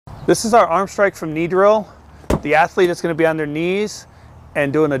This is our arm strike from knee drill. The athlete is going to be on their knees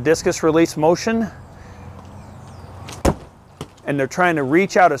and doing a discus release motion. And they're trying to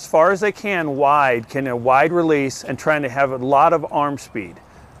reach out as far as they can wide, a wide release, and trying to have a lot of arm speed.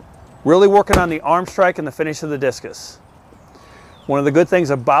 Really working on the arm strike and the finish of the discus. One of the good things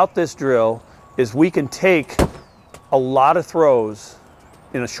about this drill is we can take a lot of throws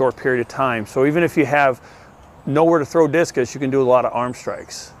in a short period of time. So even if you have nowhere to throw discus, you can do a lot of arm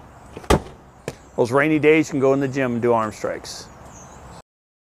strikes. Those rainy days, you can go in the gym and do arm strikes.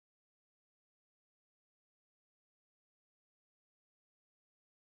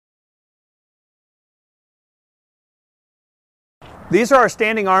 These are our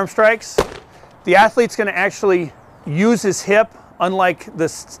standing arm strikes. The athlete's going to actually use his hip, unlike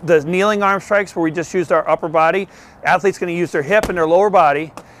the kneeling arm strikes where we just used our upper body. The athlete's going to use their hip and their lower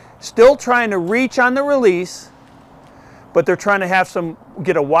body, still trying to reach on the release, but they're trying to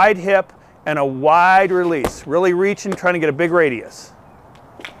get a wide hip and a wide release. Really reaching, trying to get a big radius.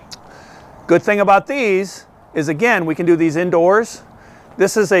 Good thing about these is, again, we can do these indoors.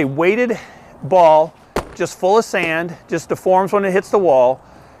 This is a weighted ball, just full of sand, just deforms when it hits the wall,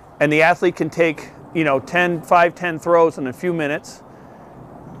 and the athlete can take, 5, 10 throws in a few minutes.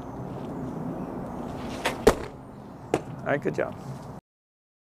 All right, good job.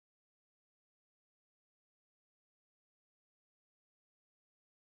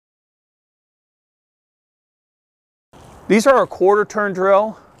 These are our quarter turn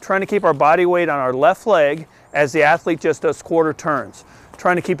drill, trying to keep our body weight on our left leg as the athlete just does quarter turns.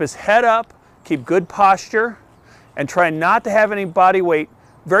 Trying to keep his head up, keep good posture, and try not to have any body weight,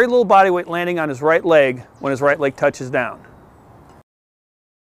 very little body weight landing on his right leg when his right leg touches down.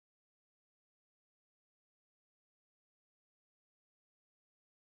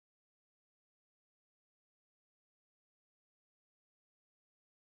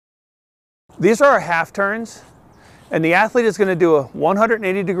 These are our half turns, and the athlete is going to do a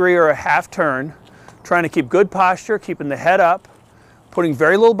 180 degree or a half turn, trying to keep good posture, keeping the head up, putting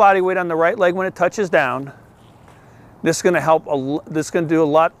very little body weight on the right leg when it touches down. This is going to do a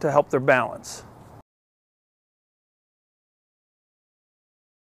lot to help their balance.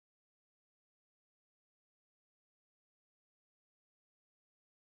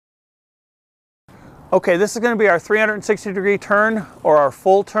 Okay, this is going to be our 360 degree turn or our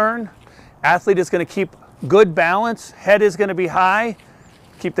full turn. Athlete is going to keep good balance. Head is going to be high.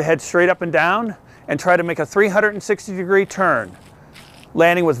 Keep the head straight up and down and try to make a 360 degree turn.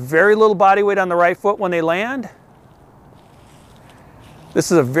 Landing with very little body weight on the right foot when they land.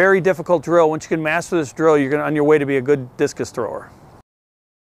 This is a very difficult drill. Once you can master this drill, you're on your way to be a good discus thrower.